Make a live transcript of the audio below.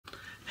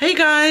Hey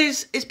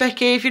guys, it's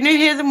Becky. If you're new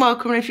here, then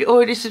welcome, and if you're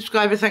already a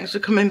subscriber, thanks for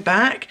coming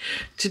back.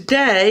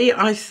 Today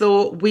I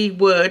thought we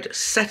would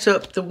set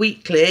up the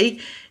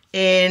weekly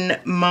in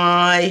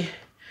my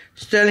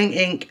Sterling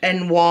Ink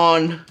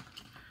N1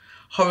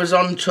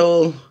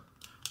 horizontal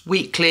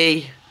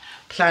weekly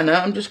planner.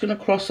 I'm just going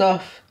to cross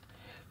off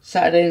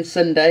Saturday and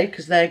Sunday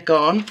because they're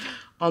gone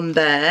on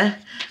there,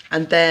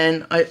 and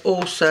then I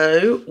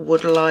also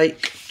would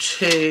like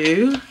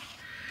to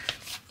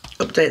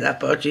update that,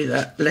 but I'll do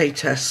that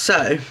later.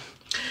 So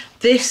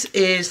this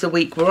is the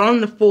week. We're on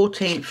the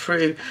 14th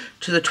through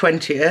to the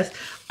 20th.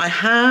 I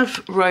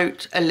have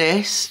wrote a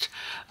list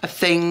of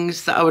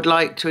things that I would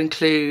like to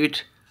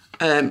include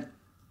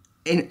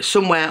in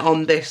somewhere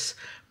on this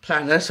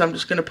planner, so I'm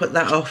just going to put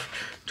that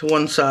off to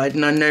one side,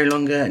 and I no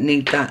longer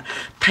need that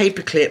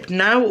paper clip.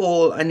 Now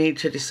all I need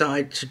to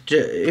decide to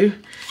do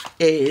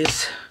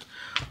is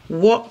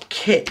what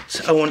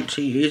kit I want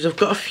to use. I've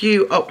got a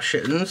few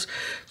options.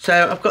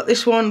 So I've got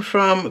this one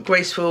from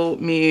Graceful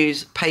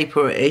Muse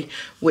Paperie,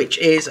 which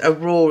is a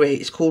Rory.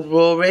 It's called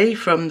Rory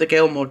from the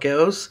Gilmore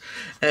Girls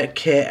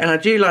kit, and I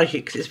do like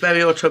it because it's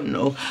very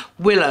autumnal.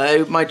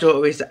 Willow, my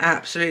daughter, is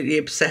absolutely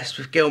obsessed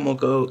with Gilmore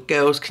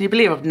Girls. Can you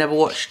believe I've never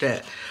watched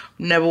it?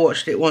 Never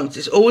watched it once.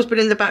 It's always been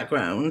in the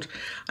background,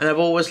 and I've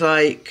always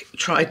like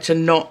tried to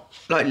not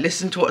like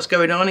listen to what's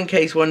going on in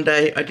case one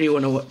day I do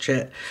want to watch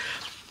it.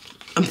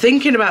 I'm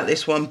thinking about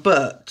this one,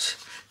 but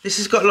this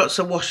has got lots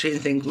of washi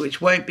and things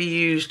which won't be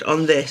used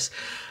on this.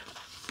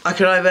 I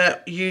could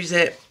either use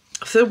it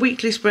for the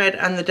weekly spread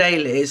and the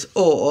dailies,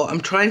 or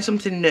I'm trying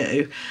something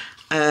new,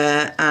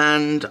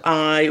 and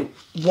I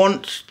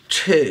want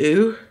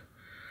to,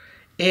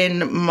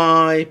 in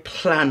my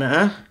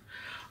planner,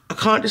 I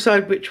can't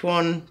decide which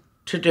one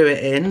to do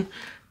it in,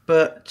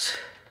 but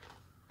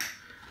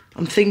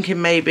I'm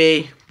thinking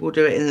maybe we'll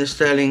do it in the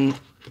Sterling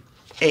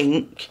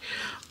Ink.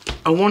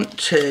 I want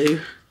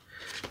to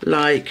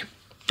like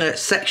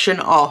section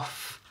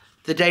off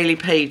the daily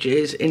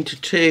pages into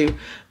two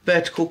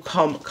vertical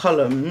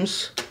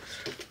columns.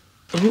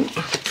 Ooh,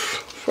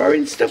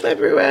 throwing stuff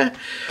everywhere.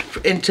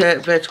 Into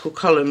vertical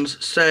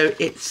columns, so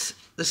it's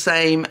the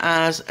same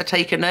as a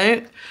take a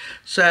note.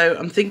 So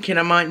I'm thinking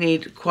I might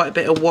need quite a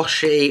bit of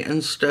washi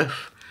and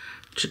stuff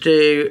to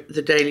do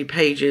the daily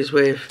pages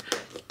with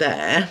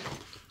there.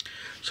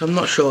 So I'm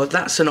not sure,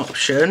 that's an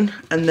option.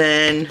 And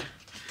then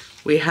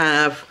we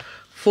have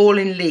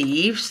Falling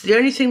Leaves. The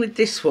only thing with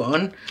this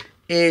one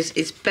is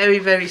it's very,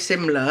 very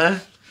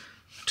similar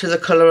to the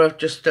colour I've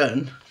just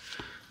done.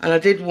 And I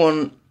did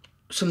want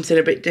something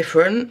a bit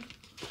different.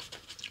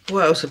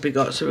 What else have we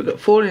got? So we've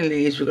got Falling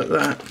Leaves, we've got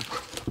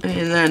that.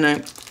 In there now.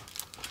 And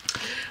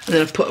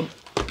then I've put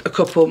a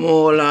couple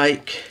more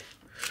like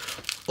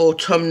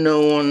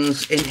autumnal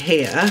ones in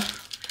here.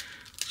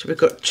 So we've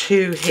got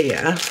two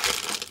here.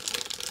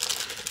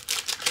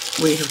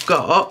 We have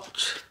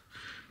got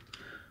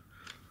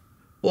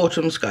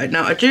Autumn Sky.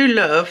 Now I do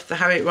love the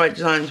Harriet Wright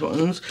Designs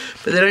ones,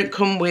 but they don't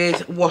come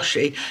with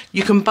washi.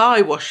 You can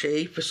buy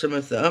washi for some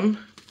of them.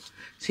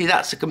 See,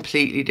 that's a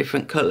completely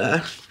different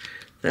colour.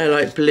 They're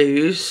like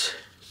blues,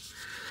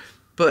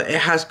 but it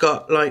has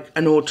got like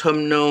an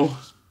autumnal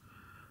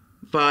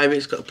vibe.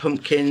 It's got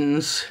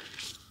pumpkins,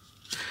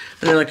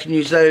 and then I can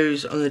use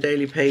those on the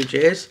daily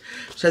pages.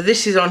 So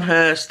this is on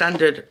her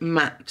standard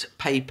matte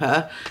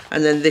paper,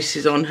 and then this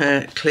is on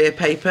her clear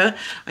paper,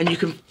 and you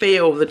can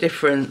feel the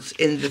difference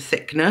in the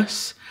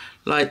thickness.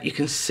 Like you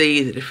can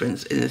see the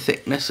difference in the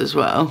thickness as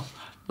well,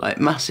 like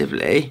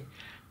massively.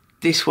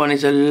 This one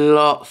is a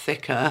lot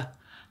thicker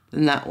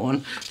than that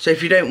one. So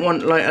if you don't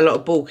want like a lot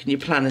of bulk in your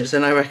planners,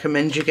 then I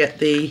recommend you get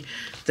the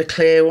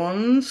clear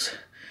ones.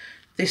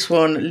 This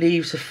one,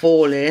 Leaves Are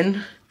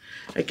Falling.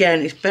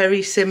 Again, it's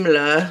very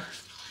similar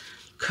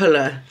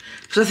colour,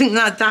 because I think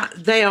that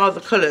they are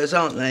the colours,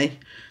 aren't they?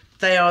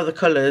 They are the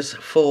colours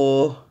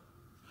for,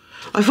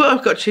 I thought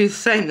I've got to choose the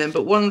same then,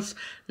 but one's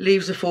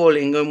Leaves Are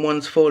Falling and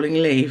one's Falling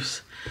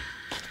Leaves.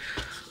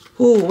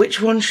 Oh,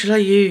 which one should I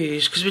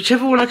use? Because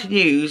whichever one I can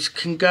use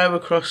can go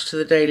across to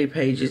the daily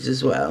pages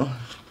as well.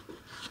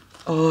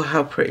 Oh,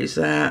 how pretty is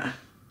that?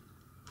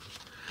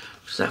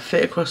 Does that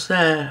fit across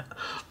there?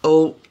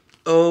 Oh,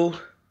 I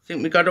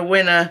think we got a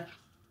winner.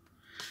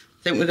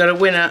 I'm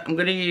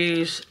going to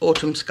use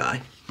Autumn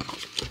Sky.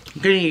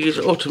 I'm going to use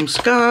Autumn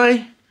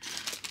Sky,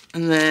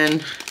 and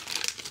then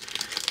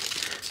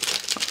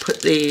I'll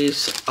put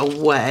these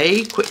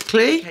away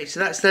quickly. Okay,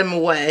 so that's them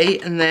away,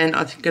 and then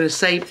I'm going to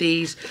save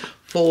these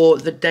for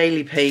the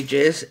daily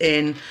pages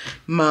in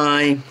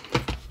my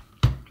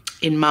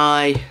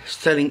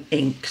Sterling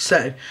Ink.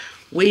 So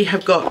we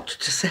have got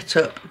to set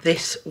up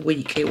this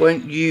week. It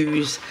won't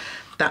use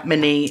that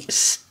many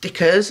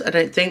stickers, I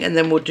don't think, and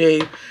then we'll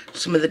do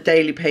some of the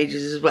daily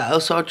pages as well.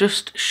 So I'll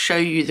just show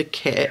you the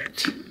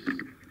kit.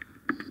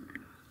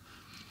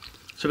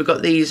 So we've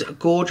got these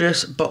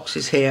gorgeous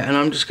boxes here, and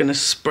I'm just going to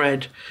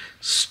spread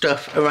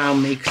stuff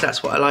around me because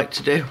that's what I like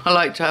to do. I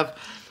like to have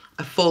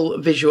a full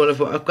visual of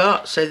what I've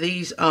got. So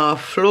these are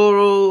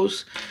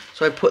florals.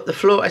 So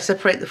I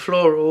separate the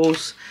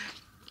florals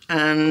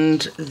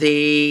and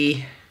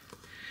the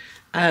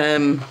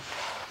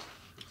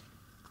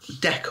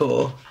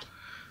decor,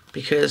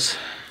 because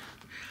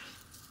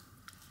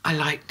I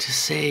like to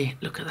see,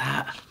 look at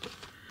that.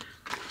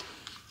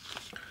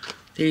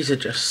 These are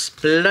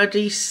just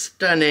bloody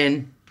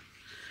stunning.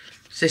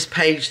 It's this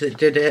page that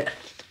did it.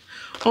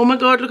 Oh my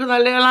God, look at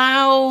that little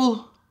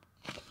owl.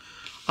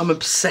 I'm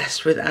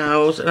obsessed with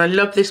owls, and I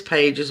love this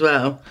page as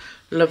well.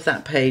 Love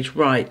that page.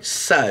 Right,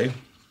 so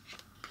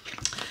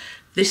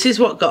this is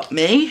what got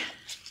me.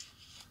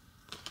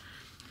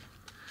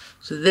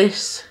 So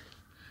this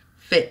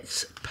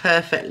fits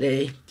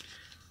perfectly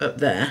up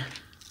there.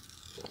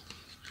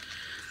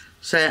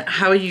 So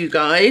how are you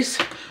guys?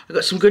 I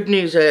got some good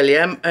news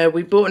earlier.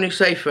 We bought a new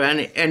sofa,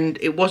 and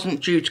it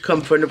wasn't due to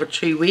come for another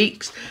 2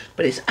 weeks,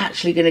 but it's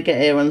actually going to get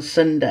here on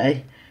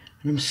Sunday,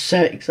 and I'm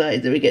so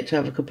excited that we get to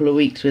have a couple of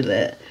weeks with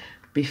it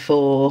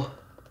before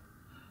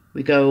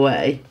we go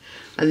away.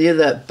 And the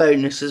other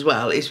bonus as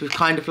well is we've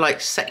kind of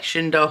like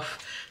sectioned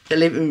off the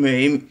living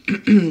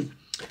room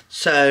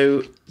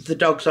so the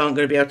dogs aren't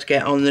going to be able to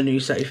get on the new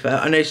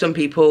sofa. I know some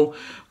people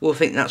will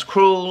think that's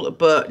cruel,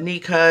 but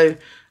Nico,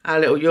 our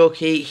little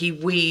Yorkie, he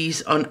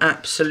wheezes on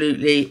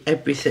absolutely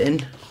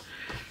everything.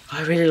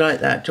 I really like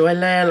that. Do I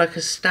layer like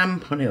a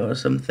stamp on it or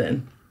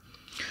something?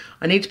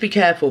 I need to be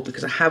careful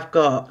because I have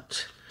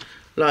got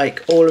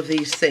like all of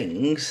these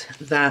things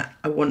that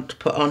I want to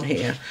put on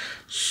here.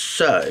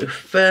 So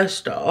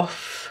first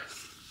off,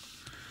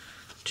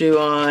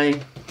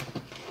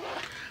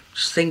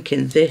 just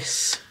thinking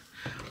this,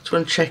 I just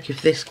want to check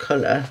if this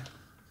colour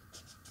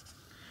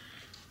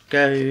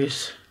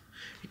goes,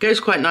 it goes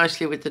quite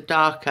nicely with the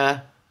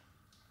darker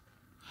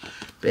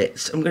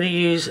bits. I'm going to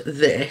use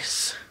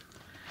this.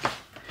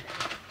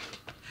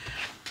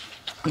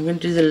 I'm going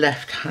to do the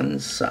left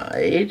hand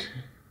side.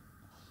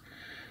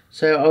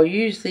 So I'll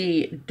use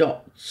the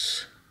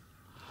dots.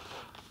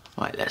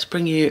 Right, let's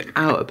bring you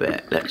out a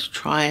bit. Let's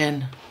try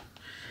and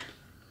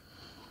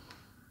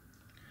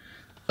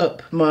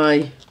up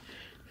my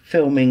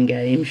filming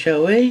game,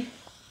 shall we?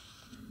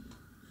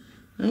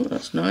 Oh,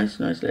 that's nice,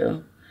 nice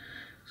little.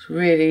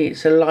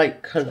 It's a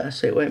light colour,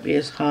 so it won't be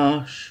as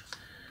harsh.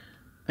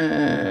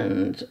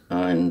 And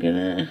I'm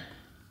gonna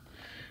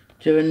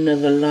do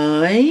another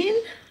line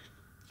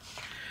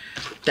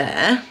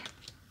there.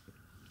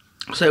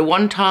 So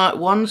one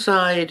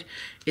side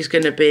is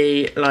going to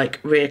be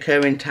like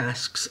reoccurring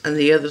tasks, and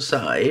the other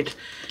side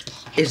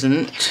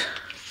isn't.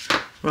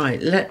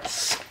 Right,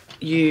 let's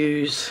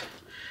use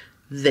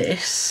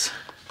this.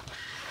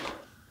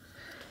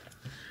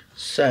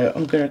 So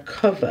I'm going to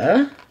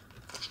cover.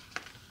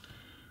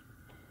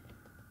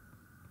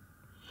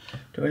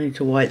 Do I need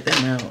to wipe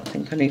them out? I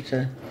think I need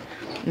to.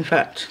 In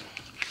fact,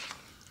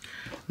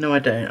 no I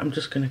don't. I'm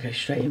just going to go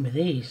straight in with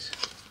these.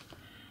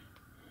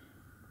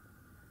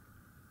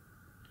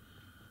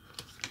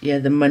 Yeah,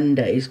 the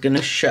Monday's going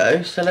to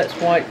show. So let's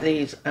wipe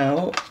these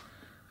out.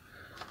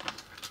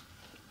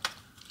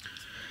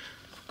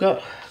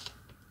 Got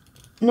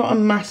not a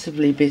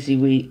massively busy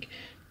week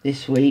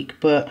this week,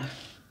 but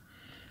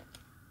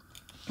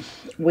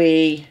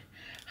we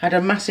had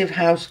a massive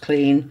house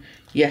clean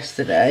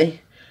yesterday.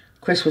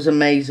 Chris was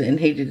amazing.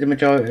 He did the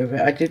majority of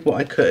it. I did what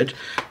I could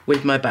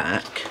with my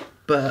back.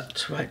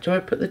 But, right, do I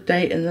put the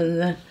date and then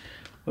the...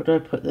 Or do I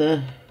put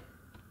the...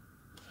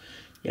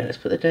 Yeah, let's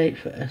put the date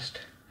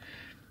first.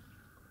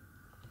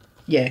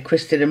 Yeah,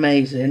 Chris did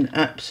amazing.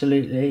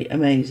 Absolutely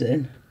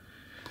amazing.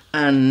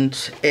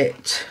 And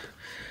it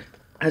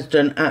has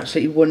done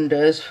absolutely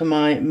wonders for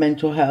my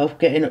mental health.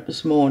 Getting up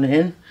this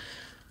morning,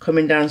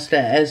 coming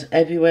downstairs,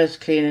 everywhere's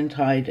clean and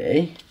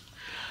tidy.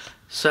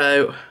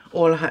 So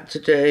all I had to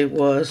do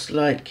was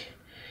like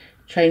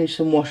change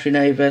some washing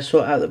over,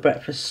 sort out the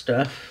breakfast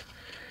stuff,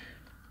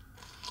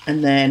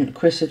 and then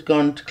Chris had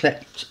gone to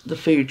collect the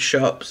food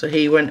shop, so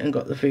he went and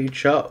got the food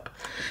shop,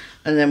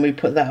 and then we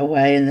put that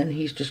away, and then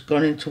he's just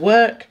gone into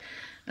work,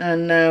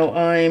 and now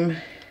I'm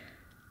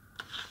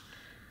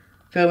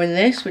filming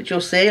this, which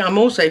you'll see. I'm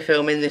also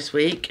filming this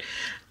week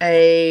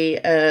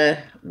a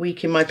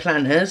week in my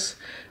planners,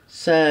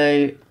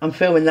 so I'm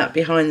filming that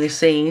behind the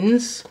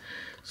scenes.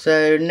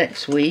 So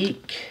next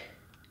week,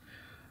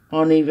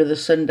 on either the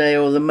Sunday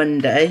or the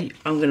Monday,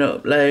 I'm going to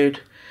upload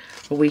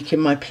a week in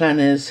my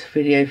planners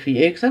video for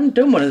you, because I haven't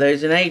done one of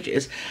those in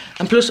ages.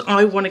 And plus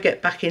I want to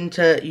get back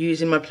into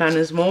using my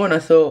planners more, and I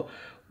thought,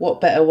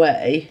 what better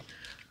way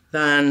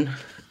than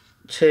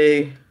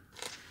to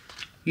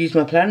use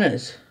my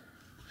planners?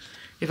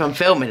 If I'm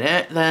filming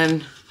it,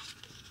 then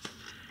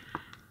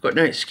I've got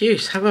no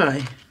excuse, have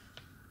I?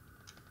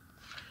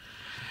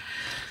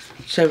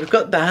 So we've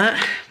got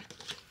that.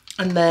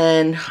 And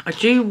then I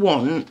do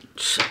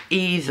want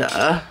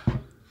either,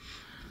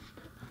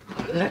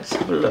 let's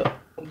have a look,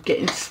 I'm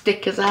getting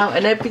stickers out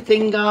and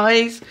everything,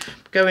 guys,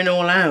 going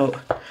all out.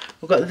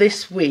 We've got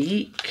this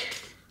week,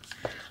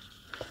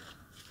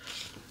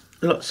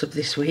 lots of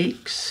this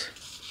week's,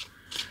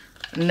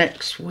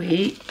 next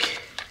week,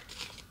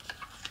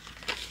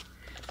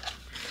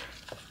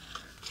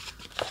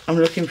 I'm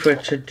looking for a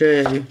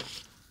to-do.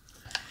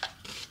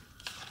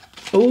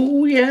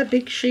 Oh yeah,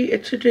 big sheet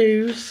of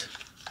to-dos.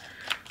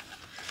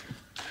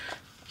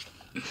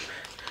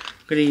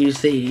 going to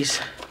use these.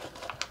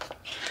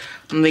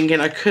 I'm thinking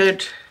I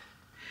could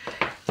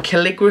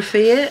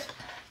calligraphy it,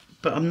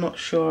 but I'm not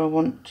sure I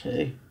want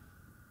to.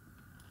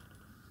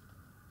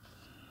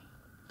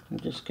 I'm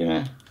just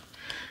going to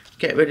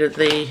get rid of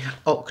the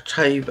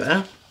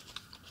October.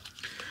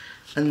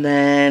 And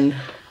then,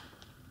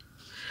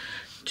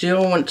 do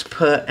I want to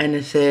put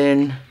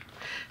anything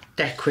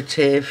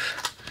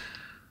decorative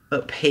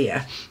up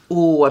here?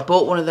 Oh, I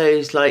bought one of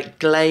those like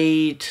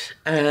Glade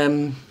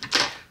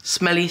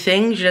smelly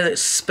things, you know, that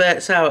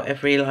spurts out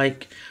every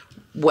like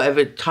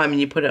whatever time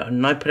you put it on.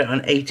 And I put it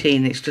on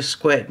 18, it's just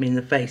squirted me in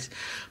the face,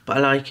 but I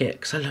like it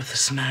because I love the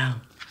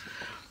smell.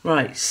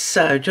 Right,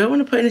 so do I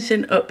want to put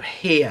anything up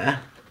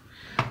here?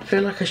 I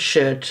feel like I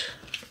should.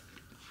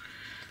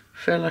 I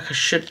feel like I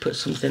should put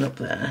something up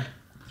there.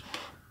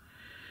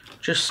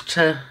 Just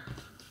to,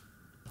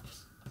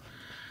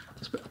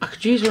 I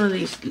could use one of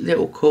these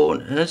little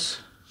corners.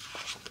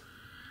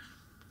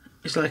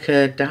 It's like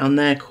a down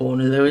there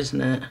corner though,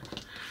 isn't it?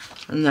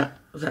 And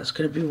that's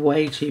going to be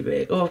way too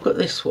big. Oh, I've got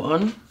this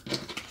one.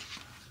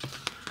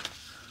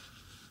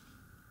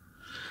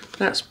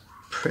 That's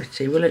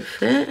pretty. Will it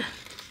fit?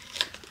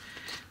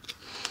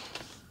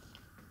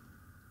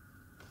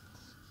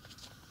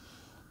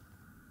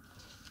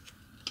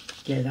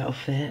 Yeah, that'll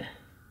fit.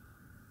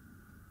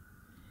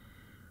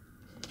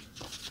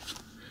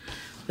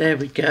 There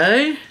we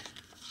go.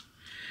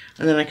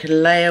 And then I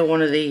can layer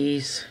one of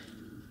these.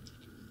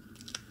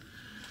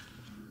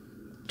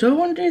 Do I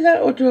want to do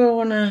that, or do I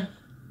want to...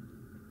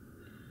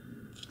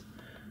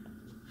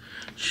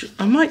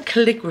 I might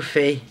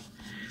calligraphy.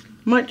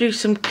 Might do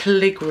some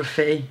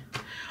calligraphy.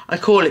 I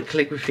call it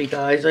calligraphy,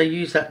 guys. I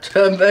use that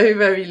term very,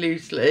 very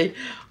loosely.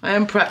 I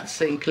am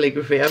practicing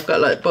calligraphy. I've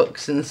got like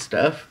books and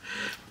stuff.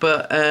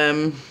 But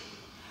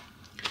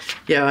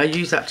yeah, I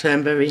use that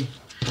term very,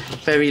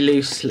 very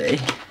loosely.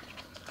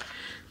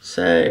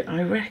 So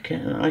I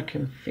reckon I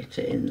can fit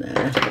it in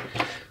there.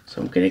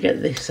 So I'm going to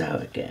get this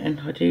out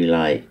again. I do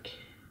like...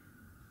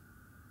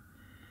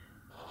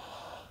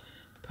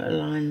 Put a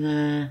line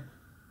there.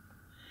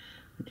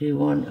 I do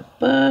one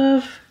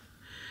above.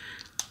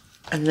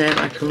 And then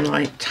I can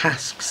write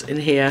tasks in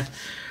here.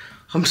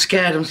 I'm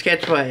scared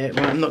to write it.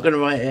 Well, I'm not going to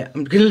write it.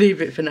 I'm going to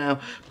leave it for now.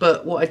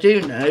 But what I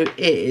do know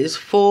is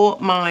for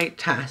my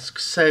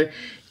tasks, so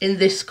in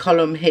this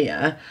column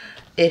here,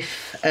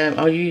 if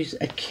I'll use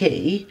a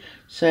key.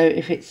 So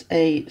if it's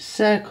a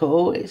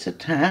circle, it's a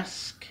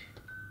task.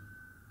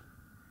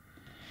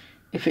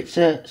 If it's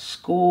a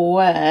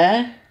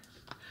square,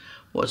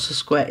 what's a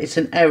square? It's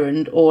an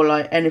errand, or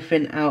like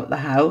anything out the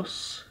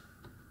house.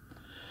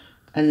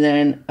 And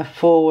then a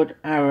forward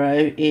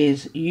arrow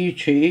is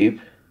YouTube.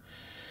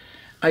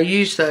 I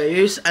use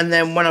those, and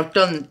then when I've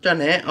done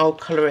it, I'll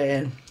colour it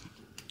in.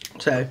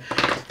 So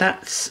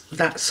that's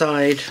that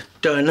side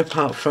done,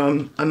 apart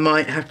from I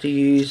might have to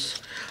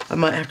use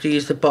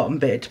the bottom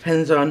bit. It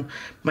depends on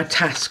my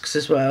tasks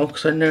as well,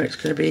 because I know it's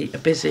going to be a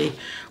busy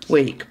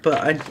week.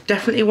 But I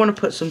definitely want to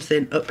put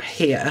something up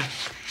here.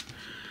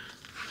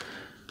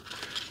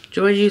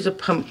 Do I use a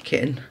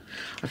pumpkin?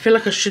 I feel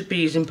like I should be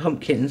using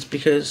pumpkins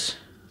because,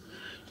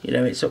 you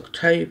know, it's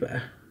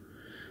October.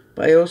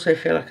 But I also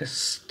feel like a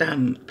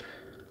stamp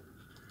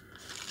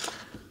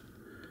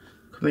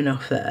coming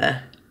off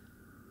there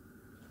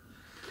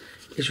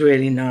is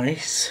really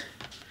nice.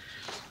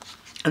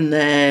 And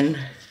then,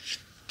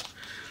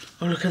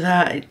 oh, look at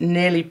that, it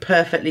nearly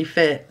perfectly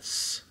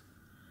fits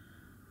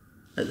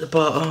at the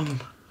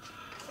bottom.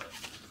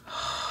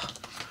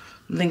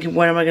 I'm thinking,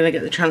 when am I going to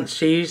get the chance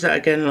to use that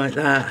again like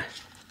that?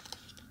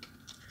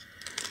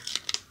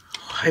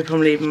 I hope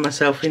I'm leaving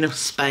myself enough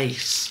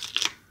space.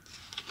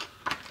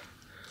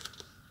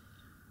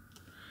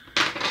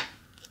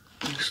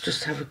 Let's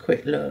just have a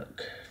quick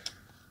look.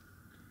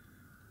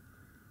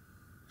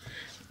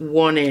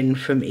 One in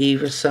from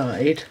either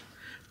side.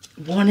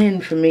 One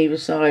in from either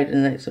side,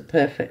 and it's a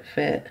perfect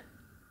fit.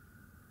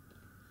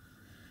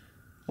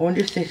 I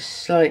wonder if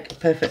this is like a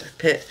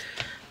perfect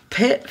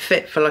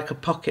fit for like a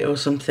pocket or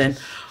something.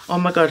 Oh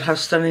my god, how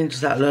stunning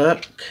does that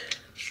look?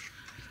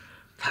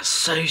 That's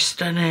so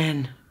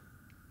stunning.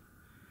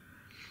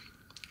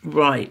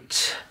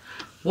 Right,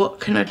 what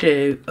can I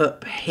do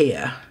up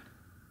here?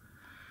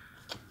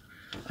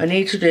 I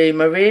need to do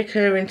my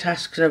reoccurring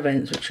tasks and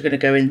events, which are going to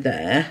go in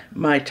there.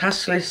 My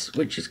task list,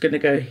 which is going to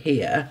go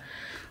here.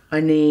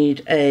 I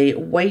need a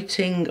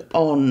waiting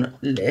on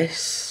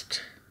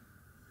list,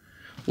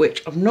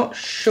 which I'm not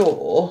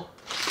sure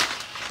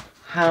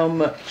how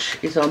much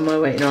is on my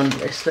waiting on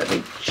list. Let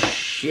me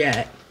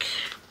check.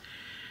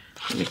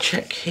 Let me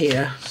check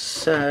here.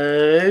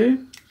 So,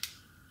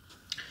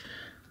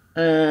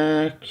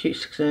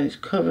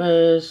 Q6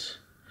 covers.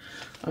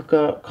 I've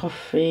got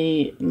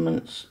Coffee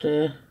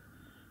Monster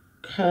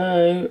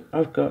Co.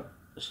 I've got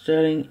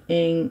Sterling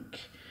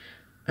Ink,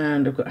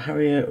 and I've got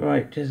Harriet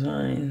Wright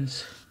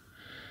Designs.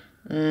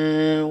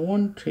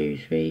 1, 2,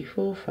 3,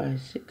 4,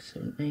 5, 6,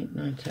 7, 8,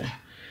 9, 10.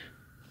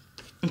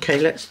 Okay,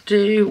 let's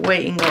do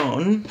waiting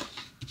on.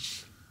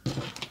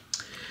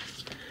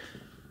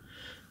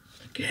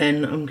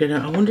 Again,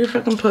 I wonder if I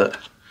can put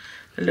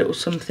a little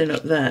something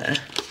up there.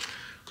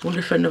 I wonder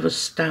if another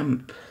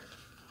stamp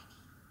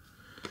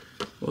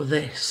or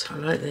this. I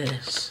like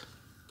this.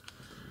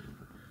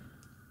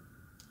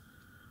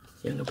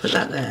 Yeah, I'm going to put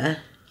that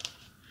there,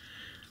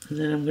 and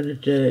then I'm going to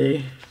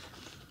do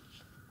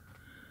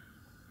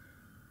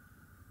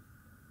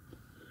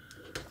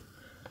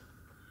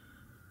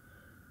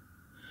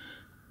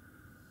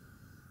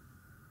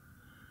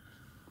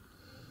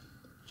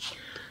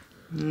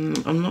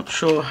I'm not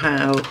sure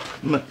how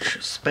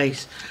much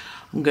space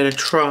I'm going to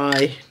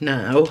try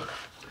now,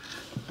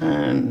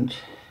 and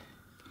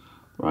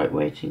right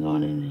waiting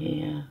on in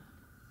here.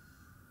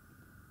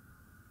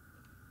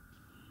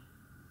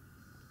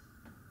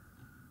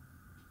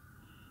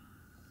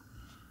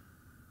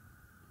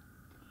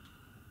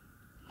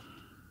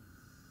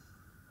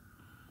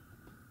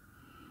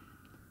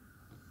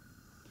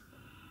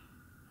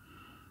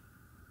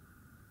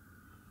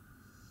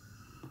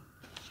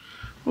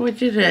 Oh, we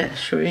did it.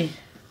 Shall we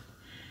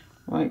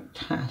write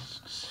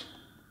tasks?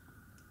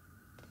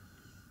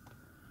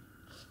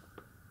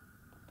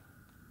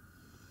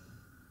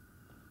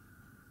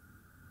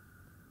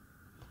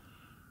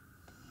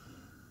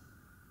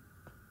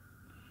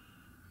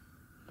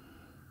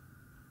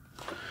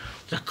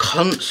 The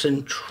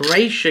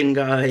concentration,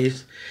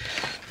 guys.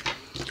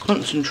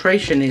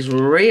 Concentration is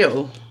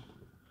real.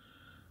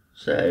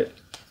 So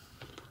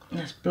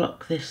let's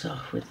block this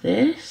off with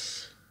this.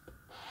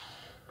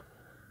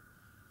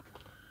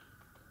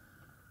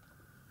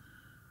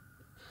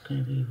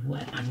 Going to be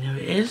wet, I know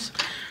it is.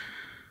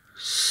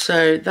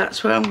 So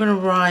that's where I'm going to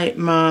write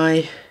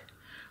my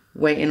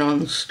waiting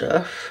on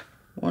stuff.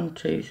 1,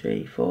 2,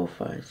 3, 4,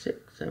 5,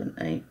 6, 7,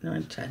 8,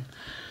 9, 10.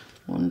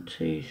 1,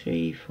 2,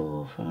 3,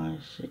 4, 5,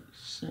 6,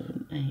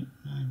 7, 8,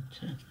 9,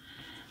 10.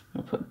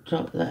 I'll put a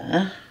dot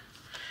there.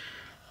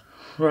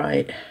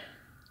 Right.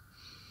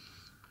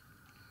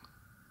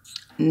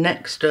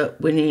 Next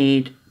up we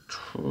need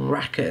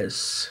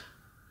trackers.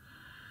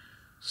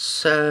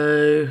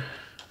 So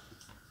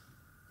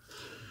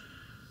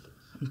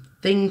I'm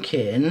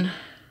thinking,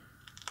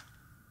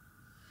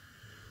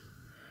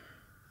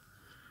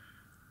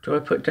 do I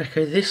put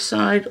deco this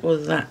side or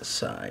that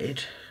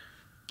side?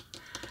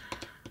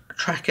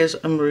 Trackers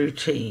and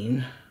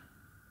routine.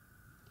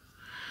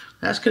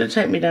 That's going to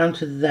take me down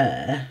to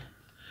there,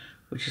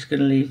 which is going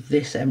to leave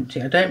this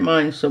empty. I don't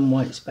mind some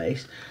white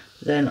space.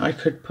 Then I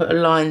could put a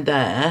line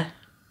there.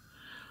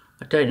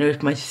 I don't know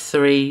if my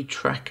 3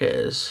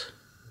 trackers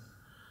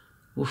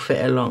will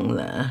fit along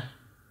there.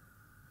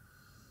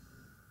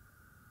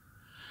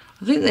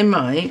 I think they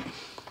might.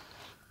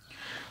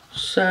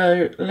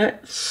 So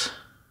let's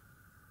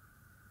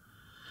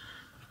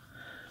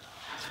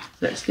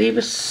leave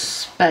a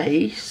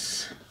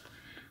space.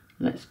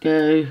 Let's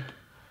go.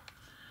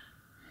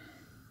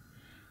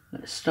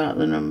 Let's start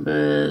the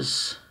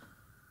numbers.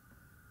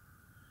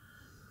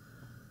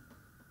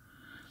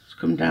 Let's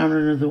come down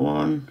another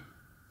one.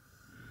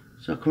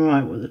 So I can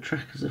write what the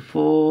trackers are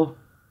for.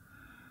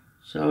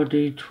 So I'll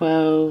do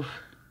 12,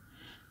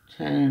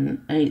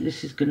 10, 8.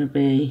 This is going to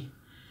be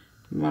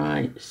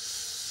my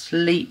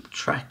sleep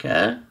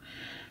tracker.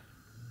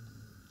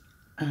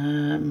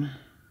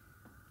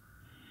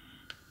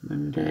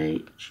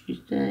 Monday,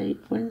 Tuesday,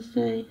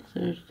 Wednesday,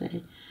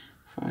 Thursday,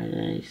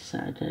 Friday,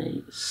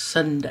 Saturday,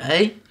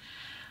 Sunday.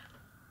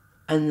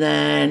 And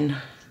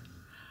then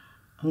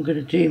I'm going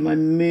to do my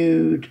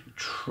mood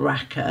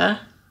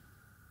tracker,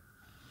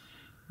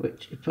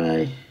 which if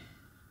I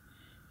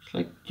just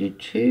like do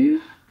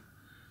two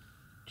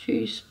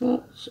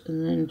spots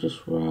and then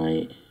just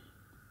write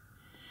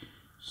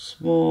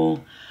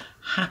small,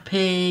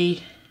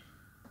 happy,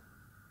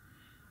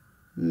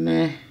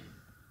 meh,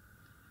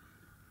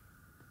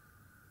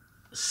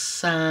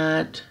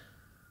 sad,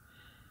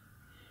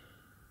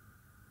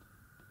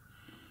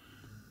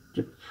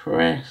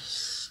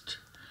 depressed,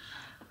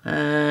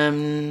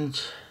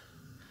 and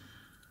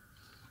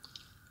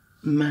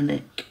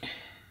manic.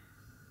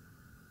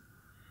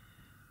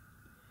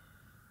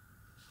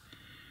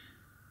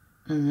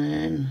 And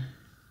then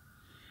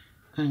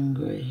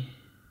angry.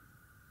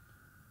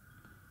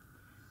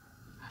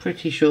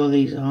 Pretty sure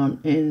these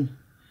aren't in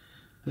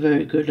a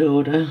very good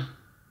order.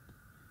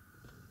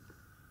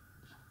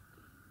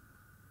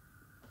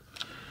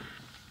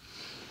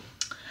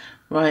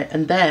 Right,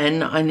 and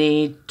then I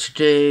need to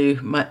do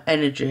my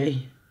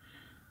energy.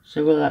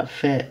 So will that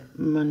fit?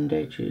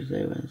 Monday,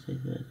 Tuesday, Wednesday,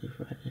 Thursday,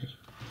 Friday.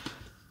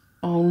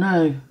 Oh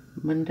no,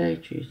 Monday,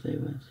 Tuesday,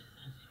 Wednesday,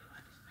 Thursday,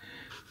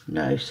 Friday.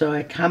 No, so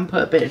I can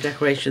put a bit of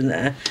decoration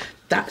there.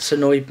 That's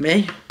annoyed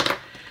me.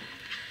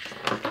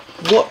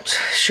 What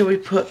shall we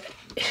put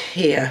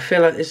here? I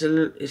feel like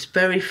it's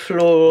very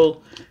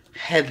floral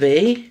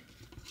heavy.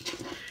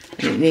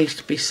 And it needs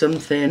to be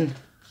something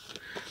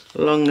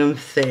long and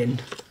thin.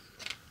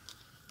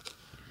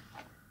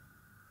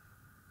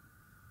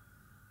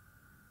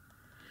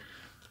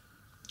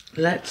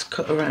 Let's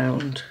cut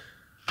around.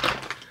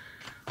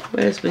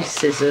 Where's my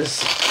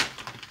scissors?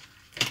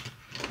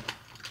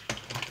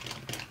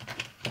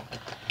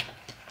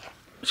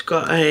 It's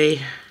got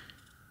a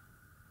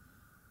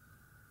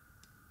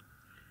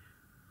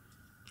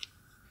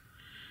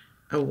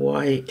a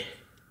white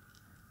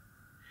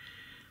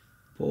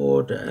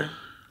border,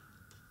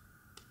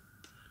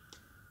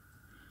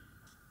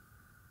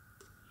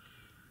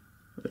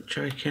 which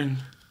I can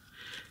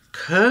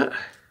cut.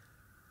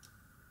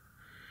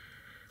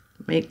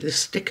 Make the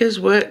stickers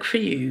work for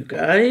you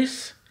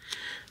guys.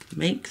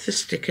 Make the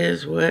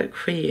stickers work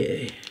for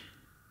you.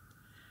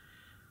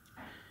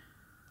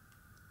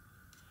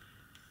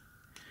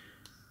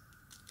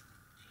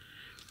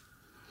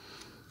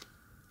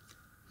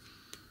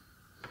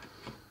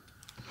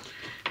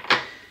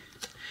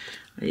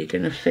 Are you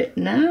going to fit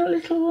now,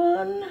 little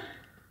one?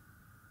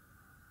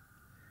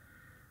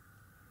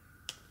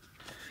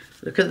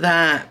 Look at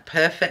that,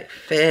 perfect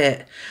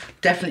fit.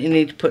 Definitely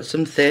need to put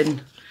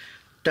something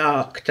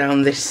dark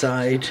down this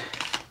side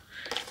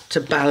to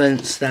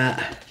balance that.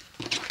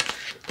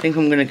 I think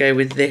I'm going to go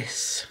with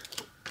this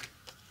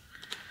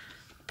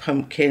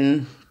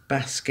pumpkin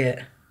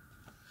basket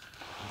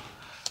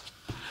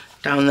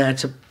down there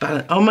to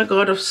balance. Oh my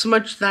God, I've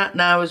smudged that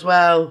now as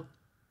well.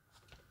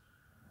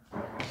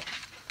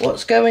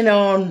 What's going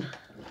on?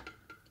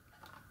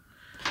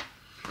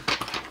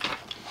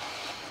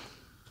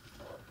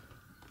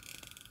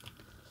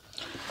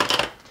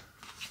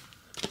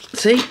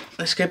 See,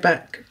 let's go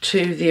back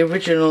to the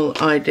original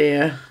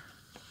idea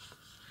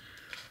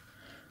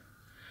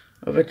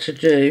of a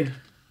to-do.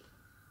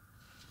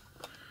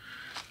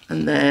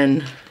 And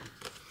then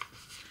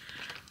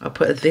I'll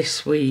put a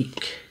this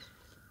week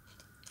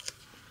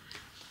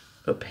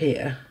up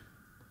here,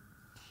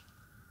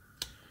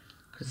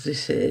 because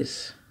this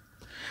is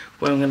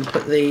where I'm going to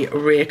put the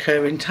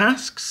reoccurring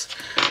tasks.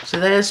 So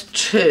there's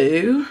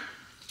two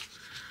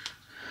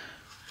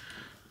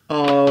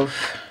of,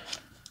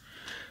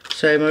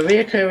 so my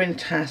reoccurring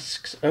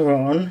tasks are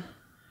on.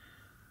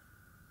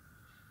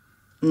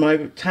 My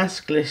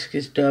task list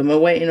is done, my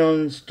waiting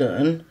on's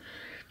done.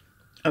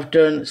 I've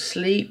done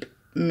sleep,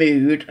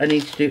 mood, I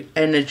need to do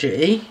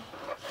energy.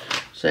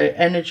 So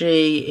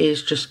energy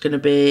is just going to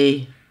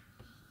be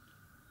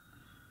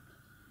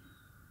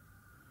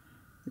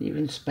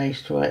leaving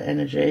space to write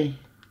energy.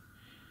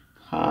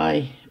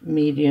 High,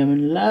 medium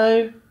and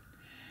low.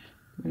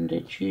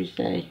 Monday,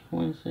 Tuesday,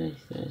 Wednesday,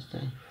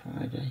 Thursday,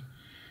 Friday,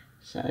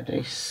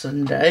 Saturday,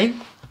 Sunday.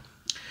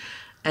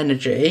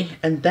 Energy.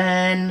 And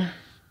then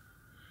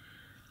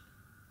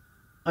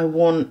I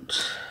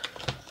want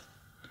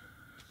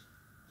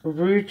a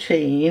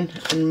routine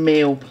and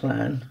meal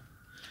plan.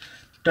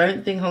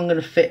 Don't think I'm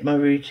going to fit my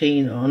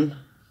routine on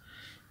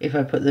if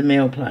I put the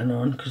meal plan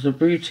on, because the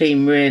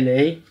routine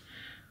really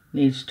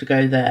needs to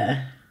go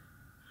there,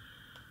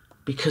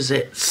 because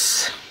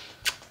it's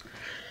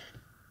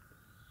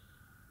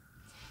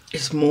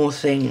more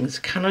things.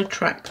 Can I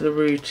track the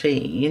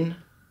routine?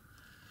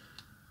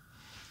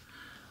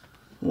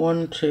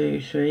 1,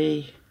 2,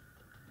 3,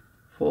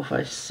 4,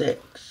 5,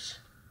 6.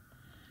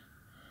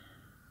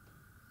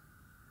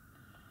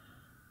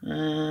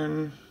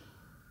 Can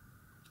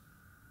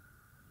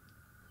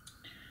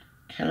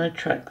I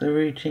track the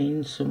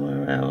routine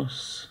somewhere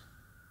else?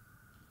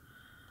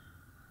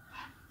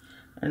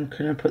 And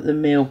can I put the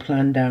meal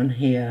plan down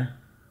here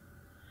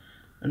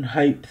and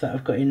hope that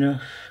I've got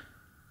enough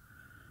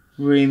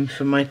room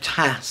for my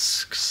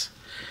tasks?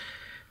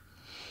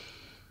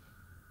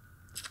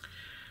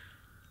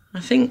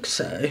 I think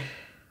so.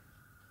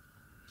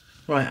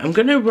 Right, I'm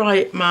going to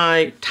write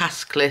my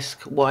task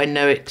list, what I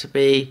know it to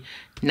be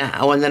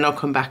now, and then I'll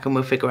come back and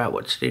we'll figure out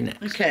what to do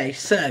next. Okay,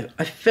 so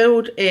I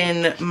filled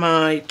in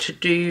my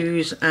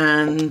to-dos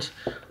and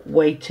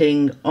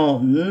waiting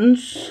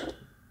ons.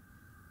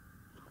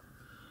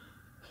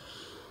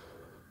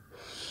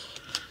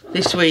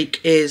 This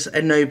week is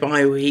a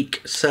no-buy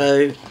week,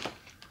 so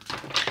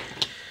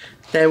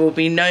there will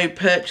be no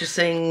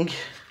purchasing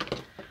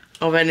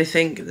of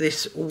anything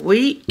this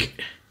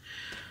week.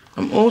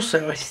 I'm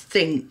also, I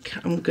think,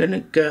 I'm going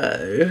to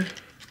go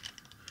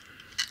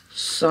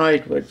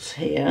sideways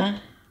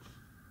here.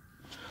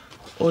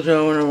 Or do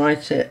I want to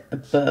write it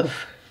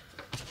above?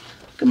 I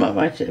think I might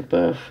write it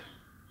above.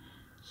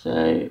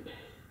 So,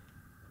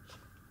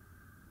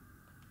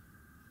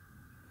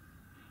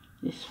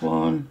 this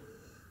one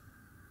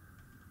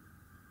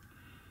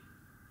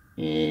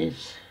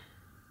is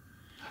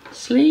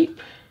sleep,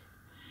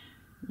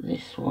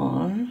 this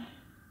one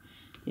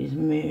is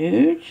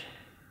mood,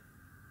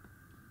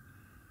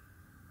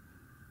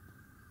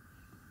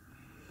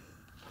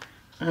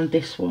 and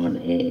this one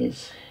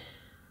is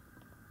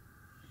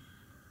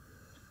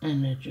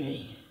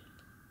energy.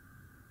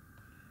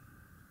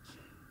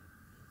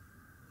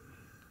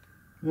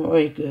 Not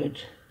very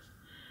good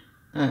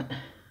at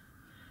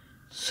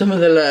some of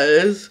the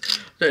letters.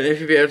 Don't know if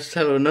you'll be able to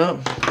tell or not.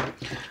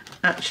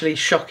 Actually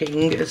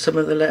shocking at some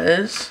of the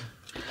letters.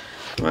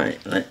 Right,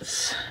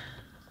 let's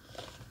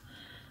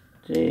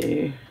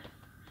do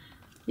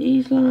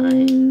these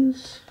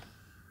lines.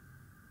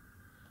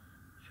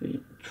 Should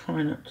we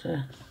try not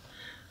to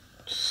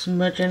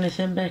smudge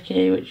anything,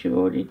 Becky, which you've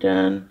already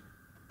done?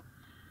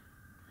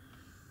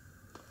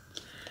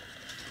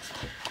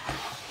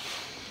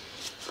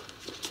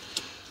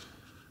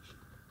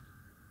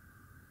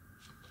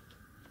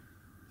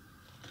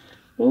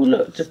 Oh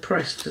look,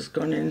 depressed has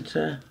gone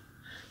into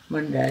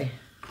Monday.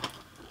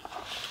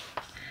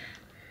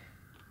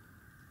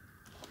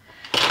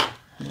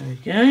 There we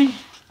go.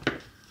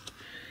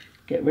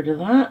 Get rid of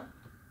that.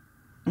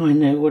 I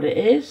know what it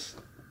is.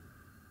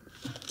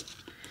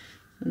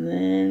 And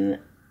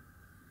then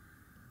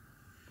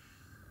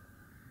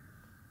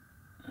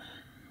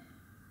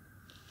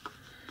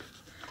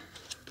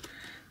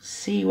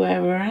see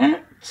where we're at.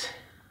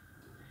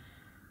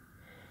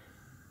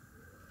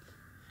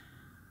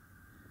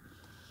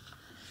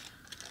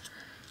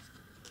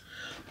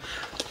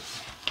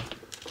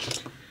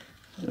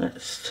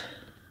 Let's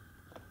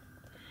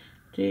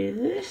do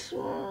this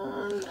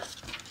one.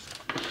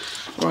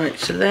 Right,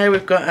 so there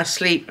we've got our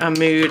sleep, our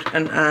mood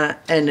and our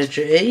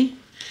energy.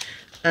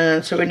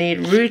 And so we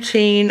need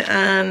routine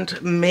and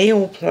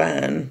meal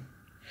plan.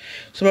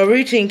 So my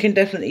routine can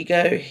definitely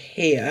go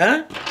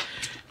here.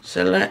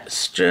 So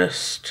let's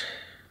just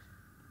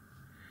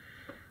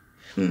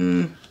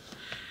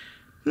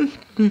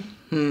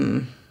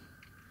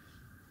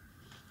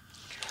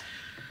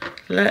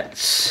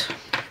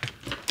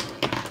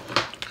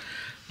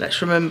Let's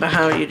remember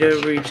how you do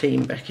a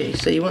routine, Becky.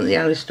 So you want the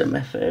Alistair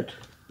method.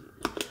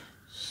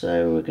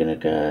 So we're going to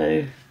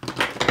go,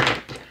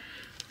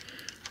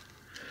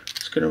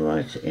 just going to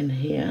write it in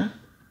here.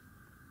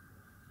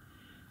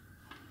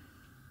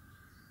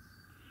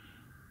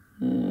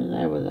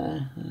 There we're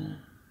there.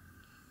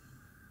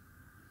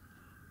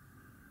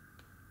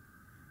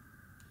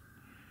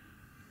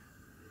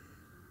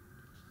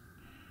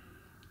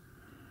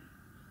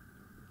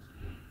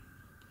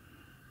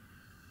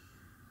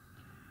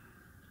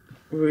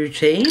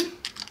 Routine,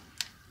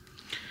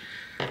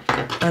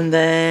 and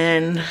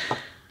then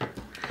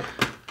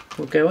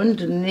we'll go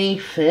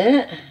underneath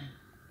it.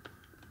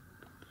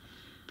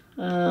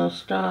 I'll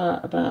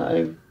start about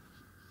a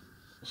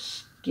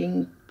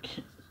skink.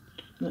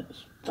 I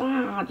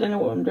don't know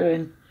what I'm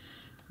doing.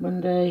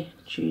 Monday,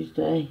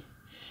 Tuesday,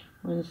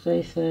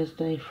 Wednesday,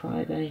 Thursday,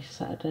 Friday,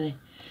 Saturday,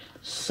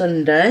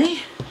 Sunday.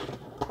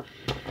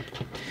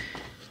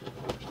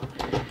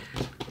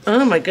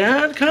 Oh my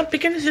God, can't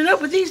pick anything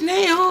up with these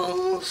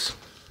nails.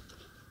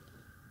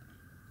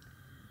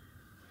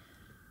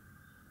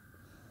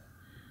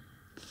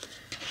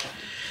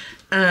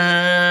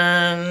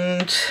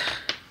 And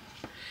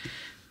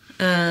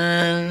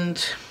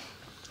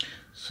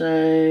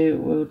so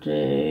we'll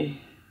do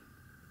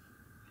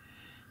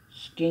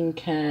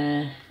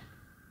skincare,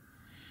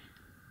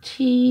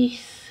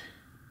 teeth,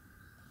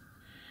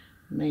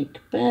 make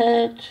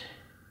bed,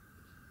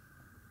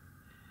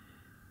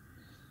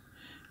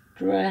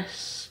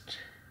 dressed,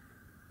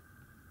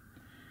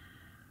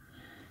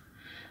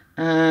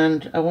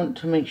 and I want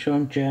to make sure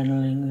I'm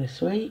journaling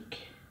this week.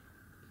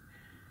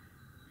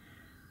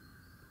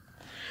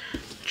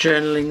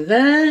 Journaling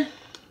there.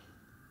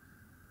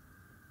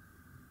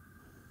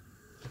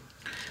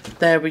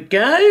 There we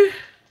go.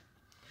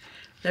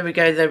 There we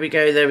go, there we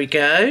go, there we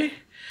go.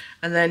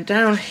 And then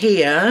down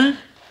here,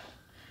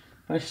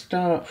 if I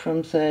start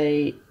from,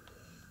 say,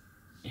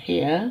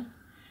 here,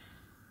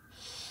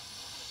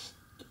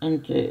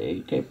 and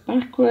go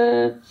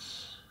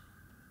backwards,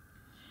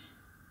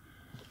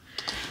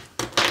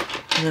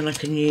 and then I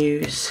can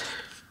use,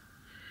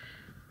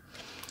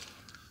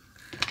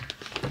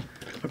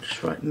 I'll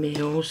just write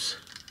meals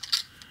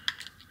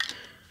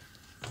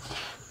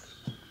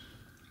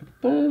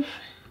above.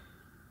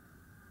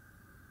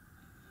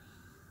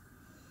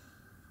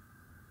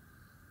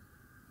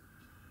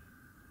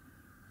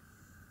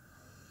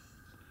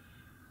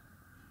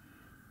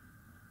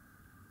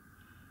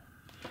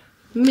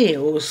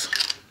 Meals.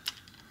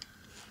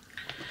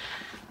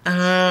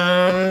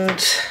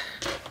 And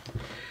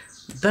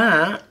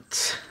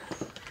that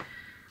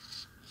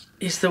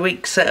is the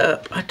week set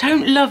up. I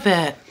don't love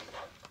it.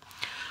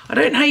 I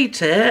don't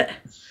hate it,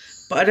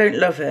 but I don't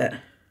love it.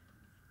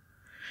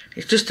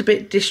 It's just a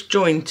bit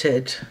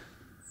disjointed.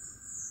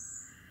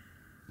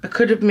 I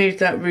could have moved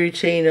that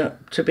routine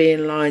up to be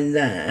in line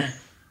there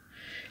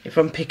if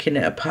I'm picking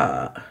it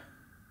apart.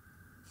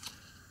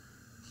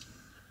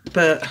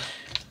 But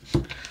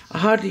I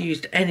hardly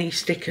used any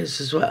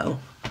stickers as well,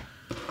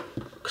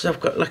 because I've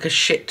got like a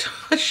shit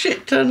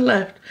ton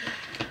left.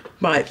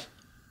 Right,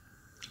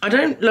 I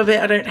don't love it,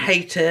 I don't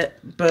hate it,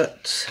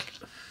 but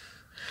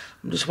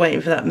I'm just waiting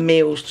for that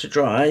meals to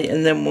dry,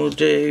 and then we'll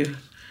do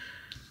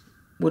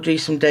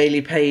some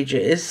daily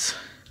pages.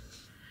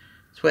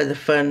 It's where the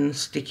fun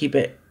sticky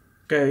bit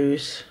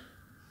goes.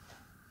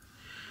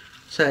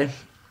 So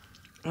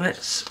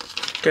let's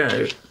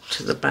go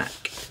to the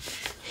back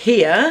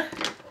here.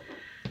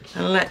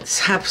 And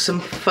let's have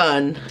some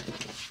fun.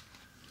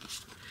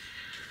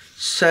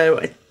 So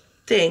I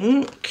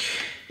think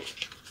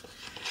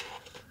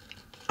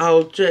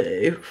I'll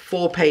do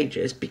 4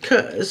 pages,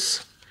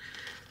 because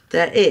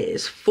there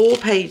is 4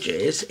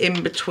 pages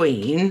in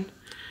between,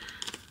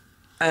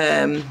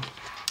 in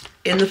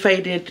the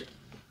Faded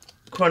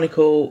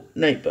Chronicle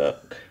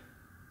notebook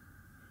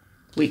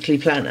weekly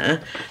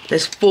planner,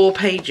 there's 4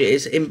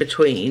 pages in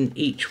between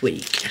each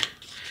week.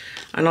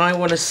 And I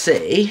want to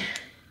see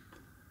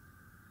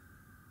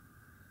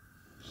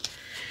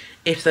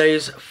if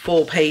those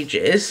 4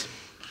 pages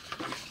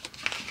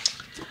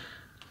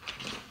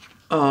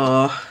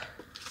are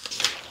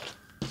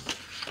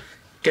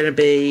going to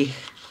be,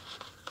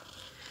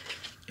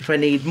 if I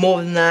need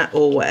more than that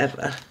or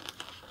whatever.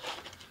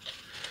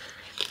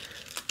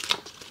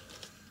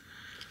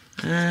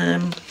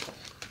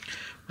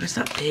 Where's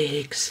that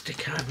big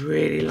sticker? I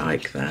really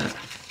like that.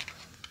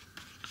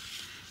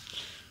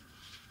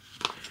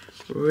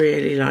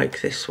 Really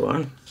like this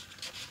one.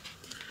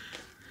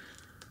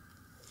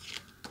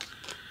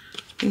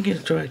 I'm thinking,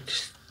 do I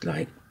just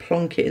like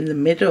plonk it in the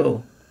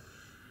middle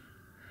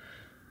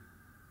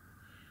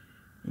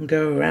and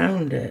go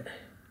around it?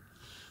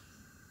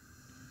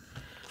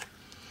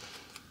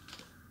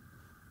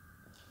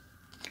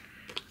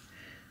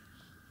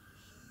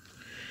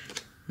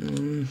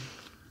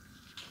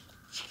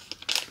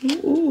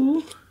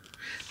 Ooh.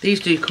 These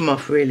do come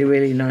off really,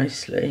 really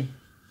nicely.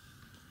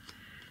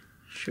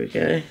 Should we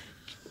go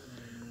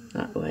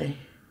that way?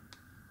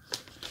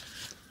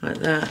 Like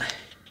that.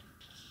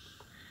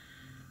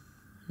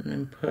 And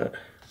then put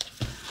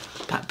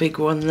that big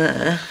one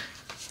there.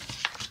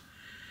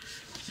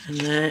 And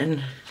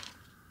then,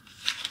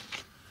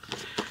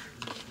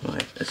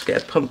 right, let's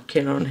get a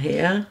pumpkin on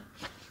here.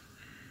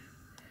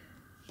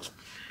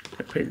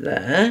 I'll put it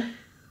there.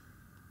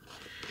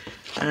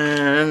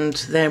 And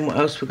then what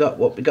else we got?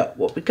 What we got?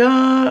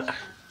 Oh,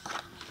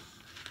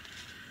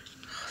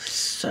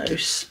 so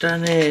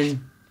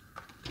stunning.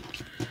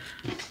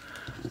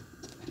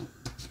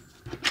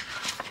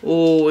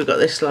 Oh, we got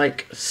this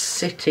like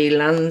city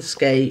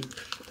landscape.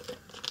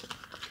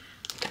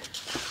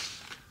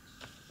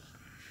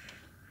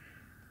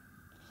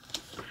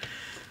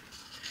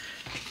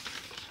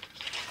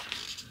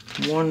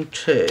 One,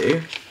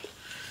 2,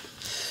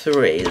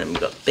 3. Then we've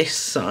got this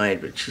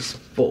side, which is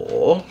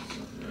 4.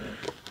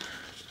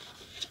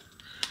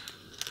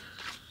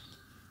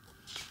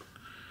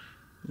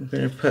 I'm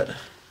going to put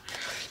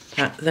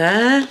that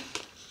there.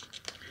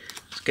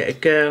 Let's get a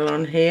girl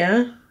on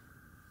here,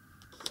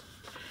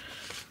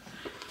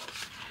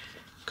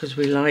 because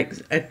we like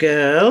a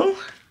girl.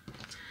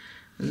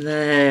 And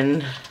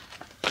then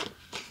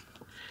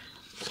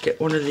let's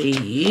get one of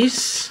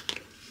these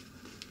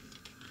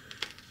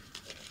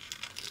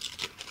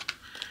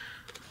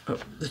up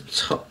the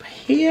top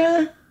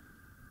here.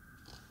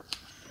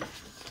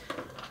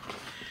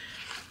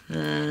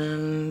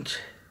 And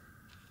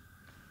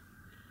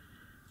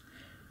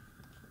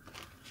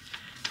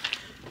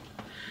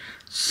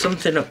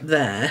something up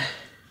there.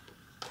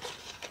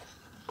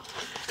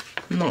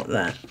 Not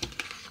that.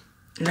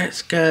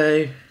 Let's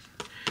go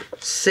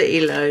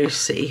city low,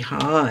 city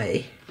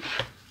high.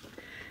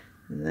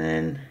 And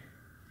then,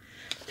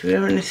 do we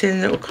have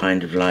anything that will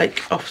kind of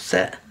like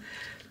offset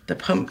the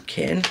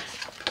pumpkin?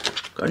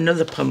 Got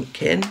another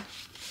pumpkin.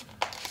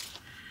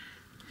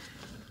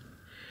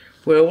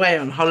 We're away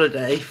on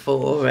holiday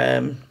for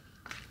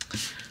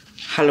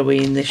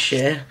Halloween this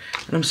year,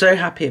 and I'm so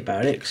happy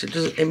about it,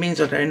 because it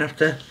means I don't have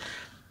to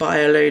buy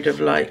a load of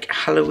like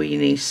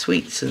Halloweeny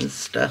sweets and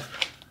stuff.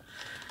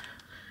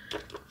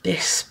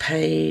 This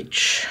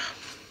page,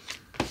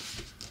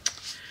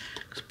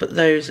 let's put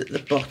those at the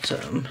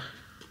bottom.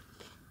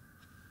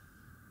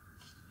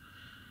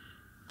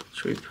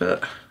 Should we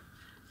put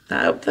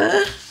that up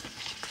there?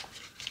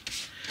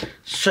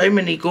 So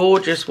many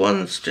gorgeous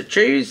ones to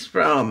choose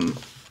from.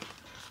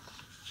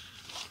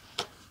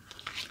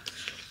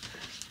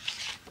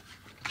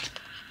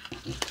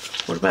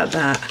 What about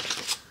that?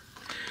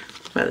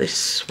 What about this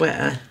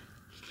sweater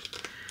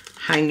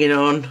hanging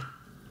on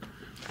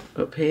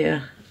up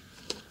here?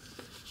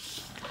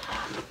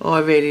 Oh, I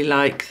really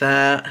like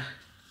that.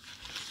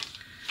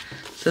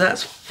 So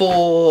that's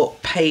 4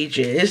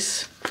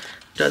 pages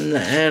done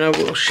there, and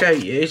I will show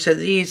you. So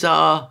these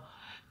are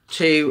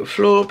 2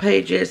 floral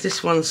pages.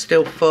 This one's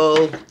still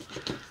full,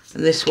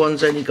 and this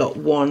one's only got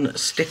 1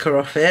 sticker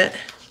off it.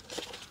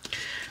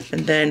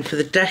 And then for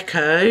the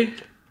deco,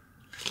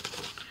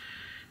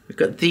 we've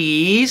got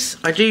these.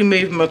 I do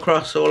move them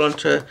across all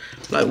onto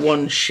like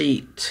 1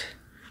 sheet.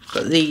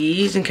 Got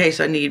these in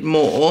case I need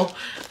more.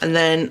 And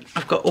then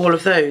I've got all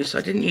of those. I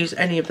didn't use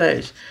any of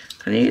those.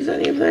 Can I use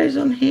any of those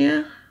on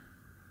here?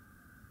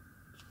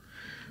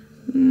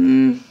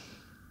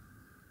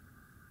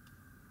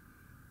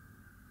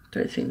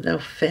 Don't think they'll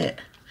fit.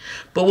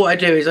 But what I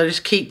do is I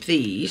just keep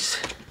these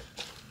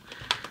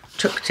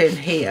tucked in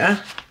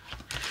here.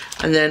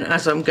 And then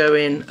as I'm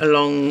going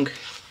along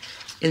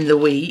in the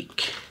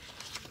week,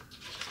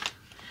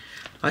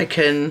 I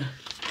can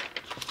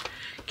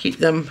keep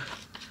them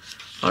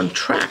on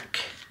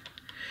track.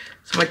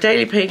 So my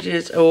daily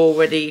pages are all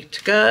ready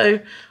to go.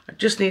 I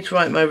just need to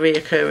write my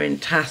reoccurring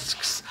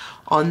tasks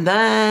on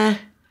there,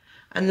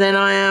 and then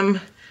I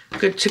am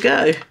good to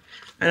go.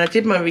 And I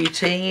did my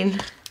routine,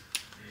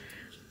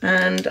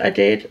 and I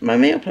did my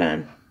meal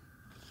plan.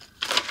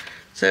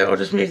 So I'll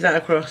just move that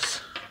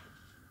across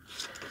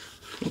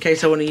in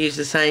case I want to use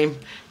the same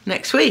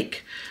next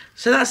week.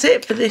 So that's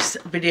it for this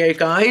video,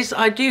 guys.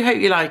 I do hope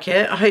you like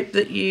it. I hope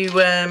that you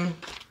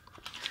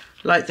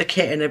like the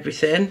kit and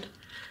everything.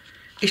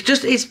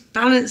 it's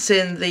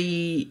balancing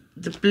the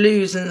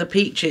blues and the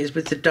peaches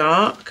with the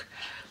dark.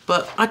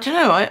 But I don't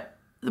know,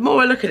 the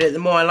more I look at it, the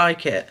more I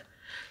like it.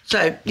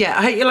 So yeah,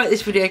 I hope you like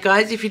this video,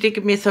 guys. If you did,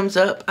 give me a thumbs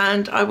up,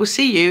 and I will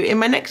see you in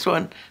my next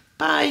one.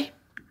 Bye.